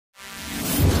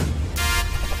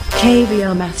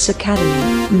KVR Maths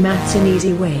Academy, Maths an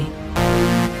Easy Way.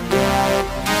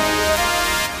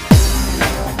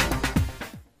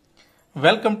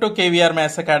 Welcome to KVR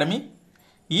maths academy.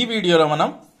 ఈ వీడియోలో మనం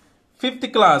 5th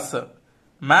class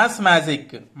maths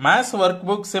magic maths work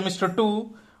book semester 2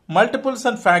 multiples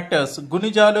and factors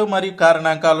గుణిజాలు మరియు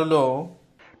కారణాంకాలలో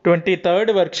 23rd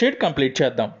worksheet complete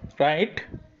చేద్దాం. Right,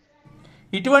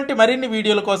 ఇటువంటి మరిన్ని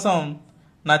వీడియోల కోసం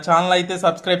నా ఛానల్ అయితే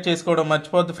సబ్స్క్రైబ్ చేసుకోవడం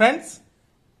మర్చిపోద్దు friends.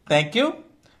 Thank you.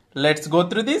 Let's go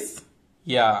through this.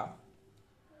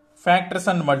 Factors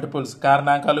and multiples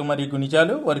కారణాంకాలు మరియు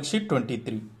గుణిజాలు వర్క్షీట్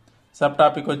 23. సబ్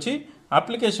టాపిక్ వచ్చి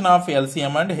application of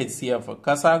LCM and HCF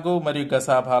కసాగు మరియు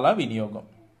గసాభాల వినియోగం.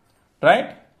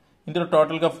 రైట్, ఇందులో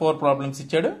టోటల్గా 4 ప్రాబ్లమ్స్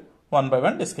ఇచ్చాడు. 1 by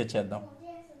 1 డిస్కస్ చేద్దాం.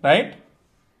 Right,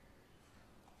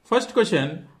 first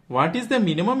question, what is the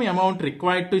minimum amount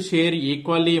required to share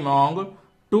equally among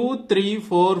 2, 3,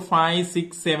 4, 5,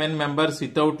 6, 7 members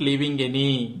without leaving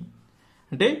any?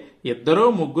 అంటే 2,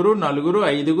 3, 4,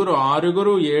 5,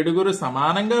 6, 7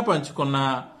 సమానంగా పంచుకున్న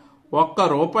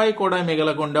 ₹1 కూడా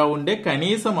మిగలకుండా ఉండే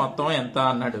కనీస మొత్తం ఎంత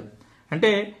అన్నాడు.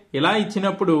 అంటే ఇలా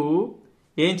ఇచ్చినప్పుడు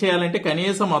ఏం చేయాలంటే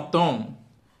కనీస మొత్తం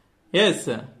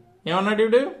ఏమన్నాడు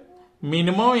వీడు?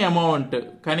 మినిమం అమౌంట్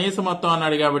కనీస మొత్తం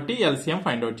అన్నాడు కాబట్టి ఎల్సిఎం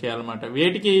ఫైండ్ అవుట్ చేయాలన్నమాట.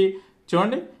 వేటికి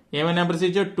చూడండి ఏమైనా నెంబర్స్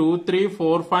ఇచ్చా, 2, 3,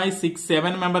 4, 5, 6,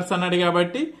 7 మెంబర్స్ అన్నాడు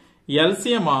కాబట్టి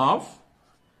ఎల్సిఎం ఆఫ్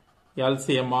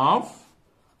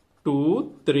 2,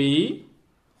 3,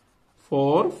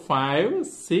 4, 5,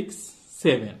 6,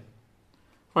 7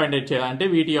 ఫైండ్ అవుట్ చేయాలి. అంటే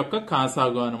వీటి యొక్క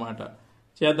కాసాగు అనమాట.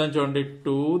 చేద్దాం చూడండి,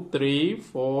 2, 3,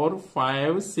 4,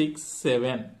 5, 6,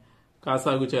 7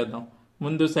 కాసాగు చేద్దాం.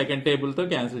 ముందు సెకండ్ టేబుల్తో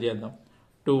క్యాన్సిల్ చేద్దాం.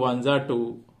 2 1s are 2,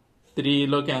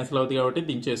 3లో క్యాన్సిల్ అవుతుంది కాబట్టి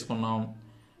దించేసుకున్నాం.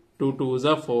 2 2s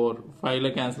are 4, 5లో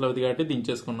క్యాన్సిల్ అవుతుంది కాబట్టి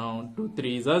దించేసుకున్నాం. 2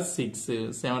 3s are 6,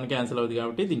 7 క్యాన్సిల్ అవుతుంది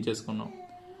కాబట్టి దించేసుకున్నాం.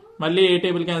 మళ్ళీ ఏ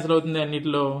టేబుల్ క్యాన్సిల్ అవుతుంది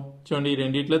అన్నిటిలో? చూడండి ఈ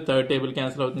రెండిట్లో థర్డ్ టేబుల్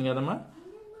క్యాన్సిల్ అవుతుంది కదమ్మా.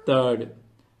 థర్డ్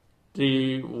 3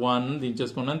 1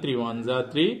 దించేసుకున్నాం. 3 1s are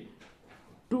 3,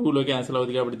 2లో క్యాన్సిల్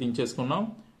అవుతుంది కాబట్టి దించేసుకున్నాం.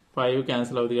 5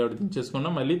 క్యాన్సిల్ అవుతుంది కాబట్టి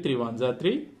దించేసుకున్నాం. మళ్ళీ 3 1s are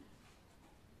 3,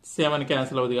 7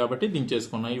 క్యాన్సిల్ అవుతుంది కాబట్టి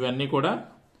దించేసుకున్నాం. ఇవన్నీ కూడా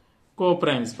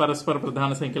కోప్రైమ్స్ పరస్పర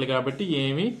ప్రధాన సంఖ్యలు కాబట్టి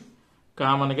ఏమి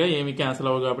కామన్గా ఏమి క్యాన్సిల్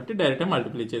అవ్వవు కాబట్టి డైరెక్ట్గా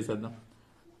మల్టిప్లై చేసేద్దాం.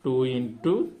 2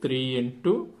 into 3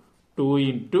 into 2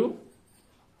 into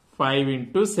 5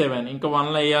 into 7 ఇంకా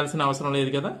 1లో వేయాల్సిన అవసరం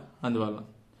లేదు కదా, అందువల్ల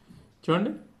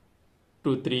చూడండి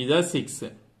 2 3s are 6,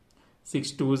 6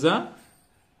 2s are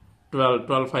 12,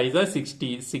 12 5s are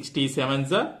 60,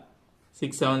 67s are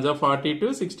 6 7s are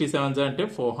 42, 67s are అంటే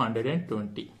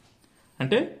 420.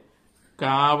 అంటే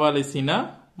కావలసిన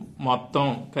మొత్తం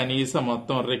కనీస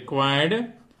మొత్తం రిక్వైర్డ్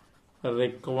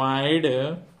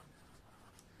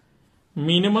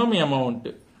మినిమం అమౌంట్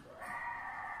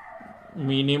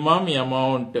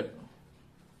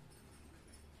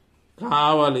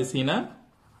కావలసిన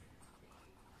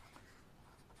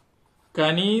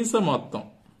కనీస మొత్తం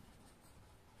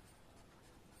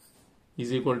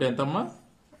ఈజ్ ఈక్వల్ టు ఎంతమ్మా?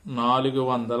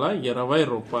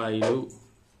 ₹420,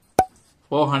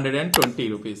 420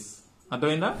 రూపీస్.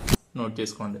 అర్థమైందా? నోట్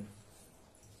చేసుకోండి.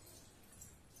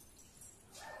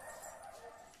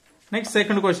 Next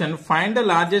second question, find the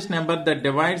largest number that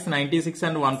divides 96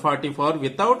 and 144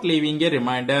 without leaving A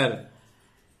reminder.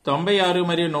 96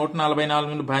 మరియు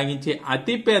 144 భాగించే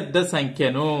అతిపెద్ద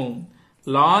సంఖ్యను,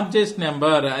 లార్జెస్ట్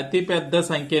నెంబర్ అతిపెద్ద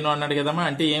సంఖ్యను అన్నాడు కదమ్మా.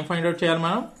 అంటే ఏం ఫైండ్ అవుట్ చేయాలి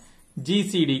మనం?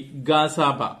 జీసీడి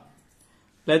గాసాబా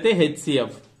లేకపోతే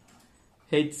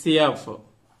హెచ్సిఎఫ్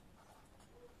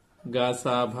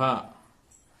గాసాబా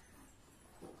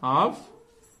ఆఫ్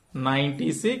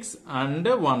 96 and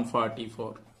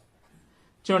 144.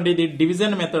 చూడండి ఇది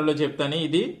డివిజన్ మెథడ్ లో చెప్తాను.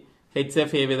 ఇది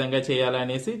హెచ్ఎఫ్ ఏ విధంగా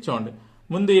చేయాలనేసి చూడండి.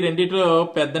 ముందు ఈ రెండిట్లో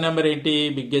పెద్ద నెంబర్ ఏంటి?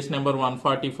 బిగ్గెస్ట్ నెంబర్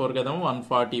 144 కదా.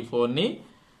 144ని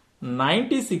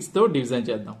 96 తో డివిజన్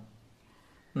చేద్దాం.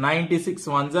 96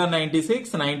 1s are 96,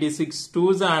 96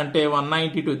 2s అంటే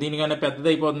 192. దీనికన్నా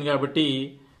పెద్దదైపోతుంది కాబట్టి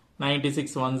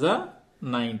 96 1s are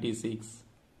 96.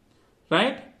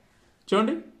 రైట్,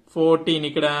 చూడండి 14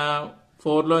 ఇక్కడ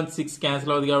 4లో 6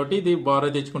 క్యాన్సిల్ అవుతుంది కాబట్టి ఇది బారో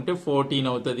తెచ్చుకుంటే 14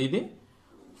 అవుతుంది. ఇది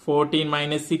 14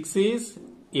 minus 6 is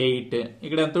 8.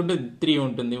 ఇక్కడ ఎంత ఉంటుంది? 3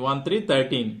 ఉంటుంది. 1 3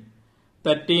 13,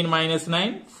 13 minus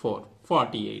 9 4,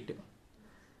 48.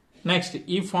 నెక్స్ట్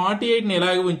ఈ 48ని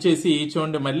ఎలాగ ఉంచేసి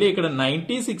చూడండి మళ్ళీ ఇక్కడ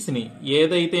 96ని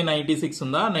ఏదైతే 96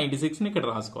 ఉందో ఆ 96ని ఇక్కడ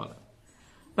రాసుకోవాలి.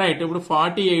 రైట్, ఇప్పుడు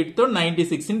 48తో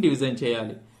 96ని డివిజన్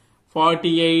చేయాలి.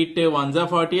 48 1s are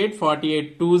 48, 48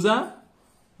 2s are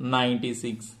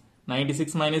 96,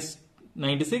 96 minus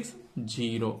 96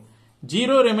 0,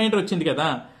 0 reminder వచ్చింది కదా.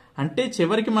 అంటే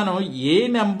చివరికి మనం ఏ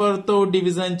నెంబర్తో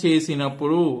డివిజన్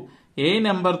చేసినప్పుడు ఏ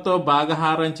నెంబర్తో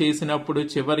భాగహారం చేసినప్పుడు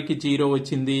చివరికి 0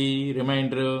 వచ్చింది?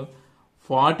 రిమైండర్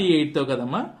 48తో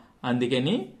కదమ్మా,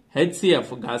 అందుకని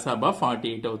హెచ్సిఎఫ్ గాసాబా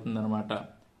 48 అవుతుంది అనమాట.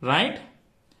 రైట్?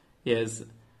 Yes,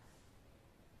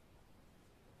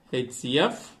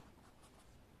 HCF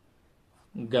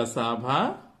గసాబా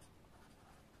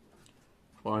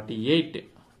 48.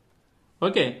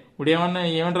 ఓకే, ఇప్పుడు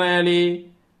ఏమని రాయాలి?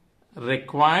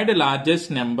 Required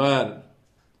largest number,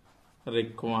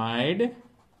 required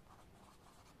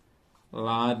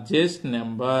largest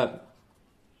number,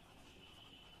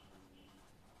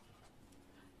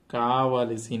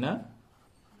 కావలసిన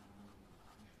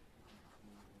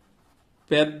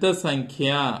పెద్ద సంఖ్య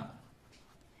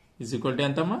ఈజ్ ఈక్వల్ టు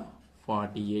ఎంతమ్మా?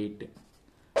 48.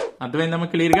 అర్థమైందమ్మా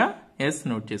క్లియర్గా? ఎస్,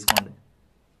 నోట్ చేసుకోండి.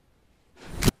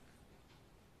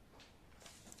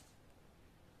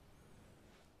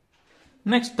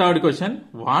 Next third question,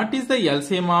 what is the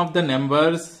LCM of the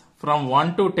numbers from 1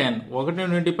 to 10? 1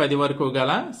 నుండి 10 వరకు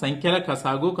గల సంఖ్యల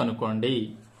కసాగు కనుక్కోండి.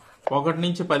 1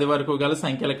 నుంచి 10 వరకు గల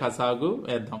సంఖ్యల కసాగు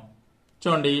వేద్దాం.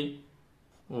 చూడండి,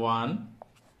 1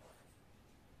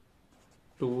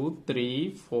 2 3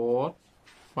 4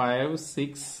 5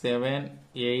 6 7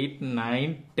 8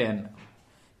 9 10.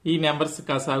 ఈ నెంబర్స్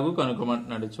కసాగు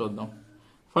కనుక్కోమంటున్నాడు. చూద్దాం.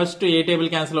 ఫస్ట్ ఏ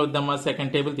టేబుల్ క్యాన్సిల్ అవుద్దామా?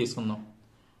 సెకండ్ టేబుల్ తీసుకుందాం.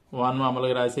 1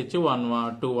 మామూలుగా రాసేచ్చు.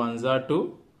 2 1s 2,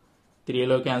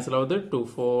 3లో క్యాన్సిల్ అవుతుంది. 2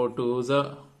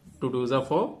 2 2s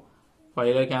 4,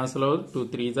 5లో క్యాన్సిల్ అవుతుంది. 2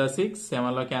 3s 6,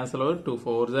 7లో క్యాన్సిల్ అవుతుంది. 2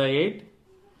 4s 8,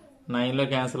 9లో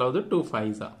క్యాన్సిల్ అవుతుంది. 2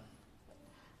 5s.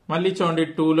 మళ్ళీ చూడండి,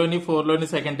 2లోని 4లోని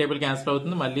సెకండ్ టేబుల్ క్యాన్సిల్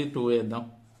అవుతుంది. మళ్ళీ 2 వేద్దాం.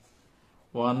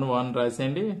 1 1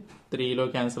 రాసేయండి. 3లో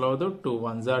క్యాన్సిల్ అవుతుంది. 2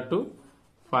 1s 2,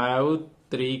 5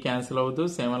 3 క్యాన్సిల్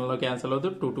అవుతుంది. 7లో క్యాన్సిల్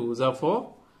అవుతుంది. 2 2s 4,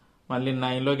 మళ్ళీ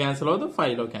 9లో క్యాన్సిల్ అవుతుంది.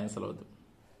 5లో క్యాన్సిల్ అవుతుంది.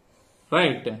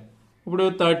 రైట్? ఇప్పుడు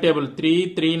థర్డ్ టేబుల్ 3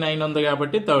 3 9 ఉంది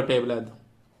కాబట్టి థర్డ్ టేబుల్ వేద్దాం.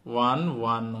 1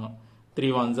 1,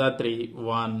 3 1s 3,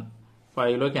 1,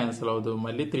 5లో క్యాన్సిల్ అవుతుంది.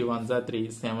 మళ్ళీ 3 1s 3,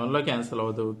 7లో క్యాన్సిల్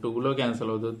అవుతుంది. 2లో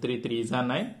క్యాన్సిల్ అవుతుంది. 3 3s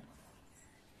 9,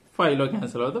 5లో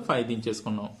క్యాన్సిల్ అవుతుంది. 5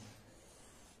 దించేసుకున్నాం.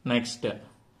 నెక్స్ట్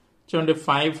చూడండి,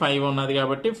 5 5 ఉన్నది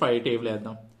కాబట్టి 5 టేబుల్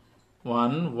వేద్దాం.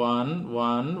 1 1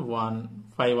 1 1,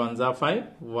 5 1s 5,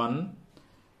 1.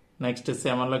 నెక్స్ట్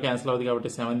 7లో క్యాన్సిల్ అవుతుంది కాబట్టి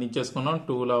 7 దించేసుకున్నాం.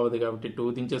 2లో అవుతుంది కాబట్టి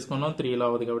 2 దించేసుకున్నాం. 3లో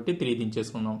అవుతుంది కాబట్టి 3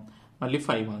 దించేసుకున్నాం. మళ్ళీ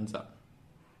 5 1s.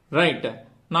 Right?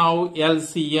 Now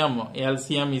LCM,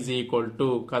 LCM is equal to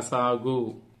కసాగు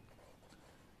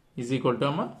is equal to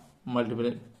అమ్మా మల్టిపుల్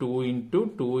 2 into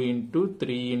 2 into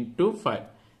 3 into 5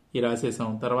 ఈ రాసేసాం.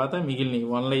 తర్వాత మిగిలిన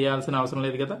 1లో వేయాల్సిన అవసరం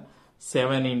లేదు కదా.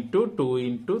 7 into 2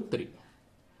 into 3.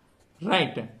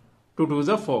 Right? 2 2s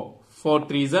 4, 4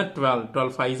 3s 12,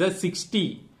 12 5s 60,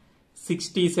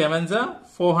 60 7s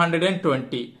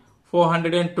 420,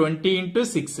 420 into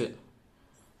 6,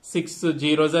 6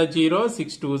 0s 0,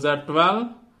 6 2s 12,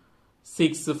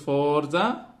 6 4s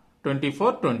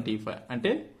 24, 25.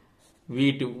 అంటే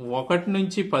వీటి 1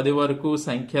 నుంచి 10 వరకు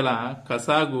సంఖ్యల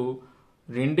కసాగు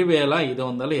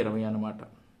 2520 అనమాట.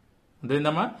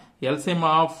 అర్థమైందమ్మా? LCM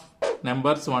of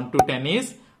numbers 1 to 10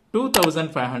 is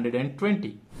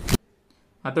 2520.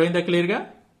 అర్థమైందా క్లియర్గా?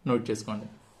 నోట్ చేసుకోండి.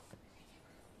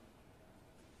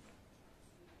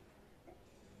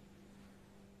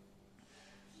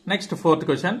 Next fourth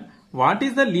question, what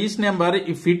is the least number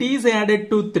if it is added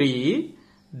to 3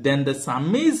 then the sum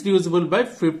is రిడ్యూసిబుల్ by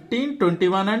 15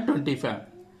 21 and 25?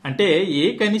 అంటే ఏ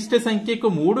కనిష్ట సంఖ్యకు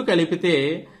 3 కలిపితే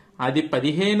అది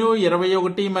 15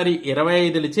 21 మరి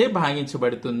 25లచే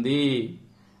భాగించబడుతుంది.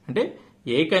 అంటే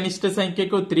ఏ కనిష్ట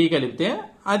సంఖ్యకు 3 కలిపితే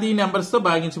అది ఈ నెంబర్స్ తో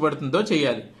భాగించబడుతుందో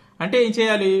చేయాలి. అంటే ఏం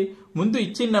చేయాలి? ముందు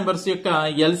ఇచ్చిన నెంబర్స్ యొక్క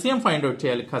ఎల్సిఎం ఫైండ్ అవుట్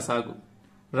చేయాలి, కసాగు.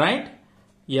 రైట్?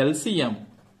 ఎల్సిఎం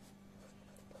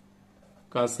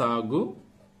కసాగు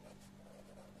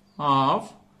ఆఫ్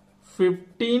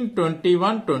 15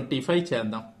 21 25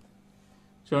 చేద్దాం.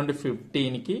 చూడండి,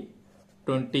 15కి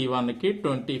 21కి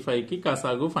 25కి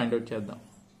కసాగు ఫైండ్ అవుట్ చేద్దాం.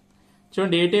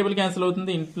 చూడండి, ఏ టేబుల్ క్యాన్సిల్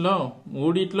అవుతుంది? ఇంట్లో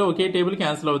మూడిట్లో ఒకే టేబుల్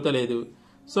క్యాన్సిల్ అవుతలేదు.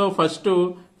 So first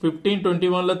 15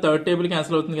 21లో third table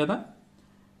cancel అవుతుంది కదా.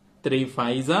 3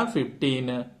 5s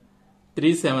 15,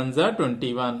 3 7s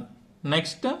 21.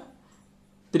 నెక్స్ట్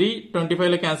 3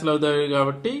 25లో క్యాన్సిల్ అవుతుంది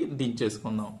కాబట్టి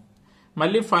దించేసుకుందాం.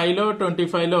 మళ్ళీ 5లో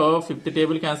 25లో ఫిఫ్త్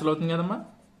టేబుల్ క్యాన్సిల్ అవుతుంది కదమ్మా.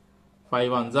 5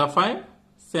 1s 5,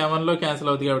 7లో క్యాన్సిల్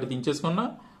అవుతుంది కాబట్టి దించేసుకున్నాం.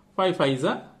 5 5s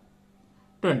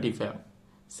 25.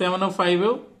 7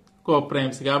 5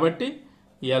 కోప్రైమ్స్ కాబట్టి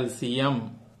LCM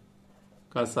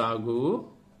కసాగు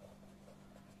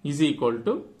is equal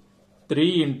to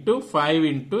 3 into 5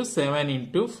 into 7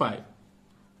 into 5.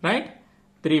 Right?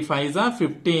 3 5s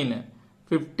 15,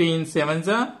 15 7s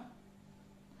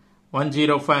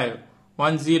 105,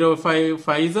 105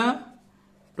 5s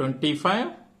 25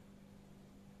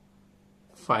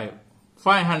 5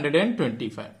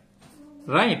 525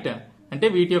 right. అంటే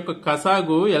వీటి యొక్క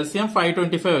కసాగు ఎల్సిఎం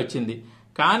 525 వచ్చింది.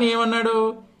 కానీ ఏమన్నాడు,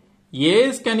 ఏ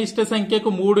కనిష్ట సంఖ్యకు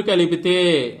 3 కలిపితే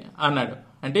అన్నాడు.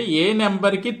 అంటే ఏ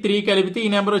నెంబర్కి 3 కలిపితే ఈ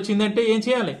నెంబర్ వచ్చిందంటే ఏం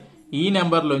చేయాలి, ఈ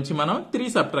నెంబర్లోంచి మనం 3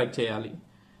 సబ్ట్రాక్ట్ చేయాలి.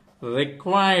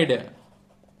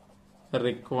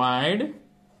 రిక్వైర్డ్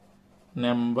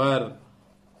నెంబర్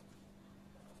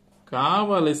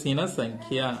కావలసిన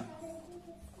సంఖ్య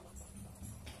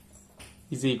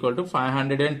ఈజ్ ఈక్వల్ టు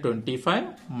 525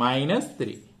 మైనస్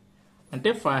 3 అంటే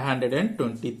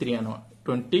 523 అనమాట,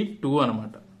 22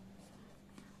 అనమాట.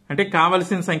 అంటే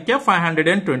కావలసిన సంఖ్య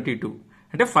 522.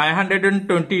 అంటే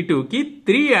 522కి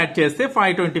 3 యాడ్ చేస్తే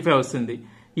 525 వస్తుంది.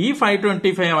 ఈ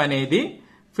 525 అనేది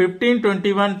 15,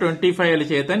 21, 25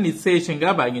 చేత నిశ్శేషంగా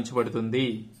భాగించబడుతుంది.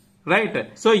 రైట్.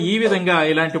 సో ఈ విధంగా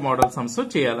ఇలాంటి మోడల్ సమ్స్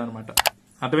చేయాలన్నమాట.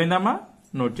 అర్థమైందమ్మా?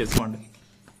 నోట్ చేసుకోండి.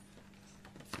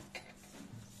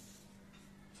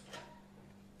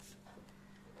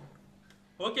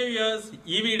 ఓకే వ్యూయర్స్,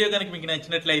 ఈ వీడియో కనుక మీకు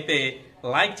నచ్చినట్లయితే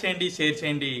లైక్ చేయండి, షేర్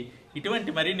చేయండి. ఇటువంటి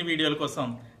మరిన్ని వీడియోల కోసం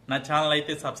నా ఛానల్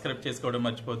అయితే సబ్స్క్రైబ్ చేసుకోవడం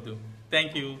మర్చిపోద్దు.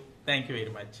 Thank you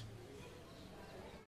very much.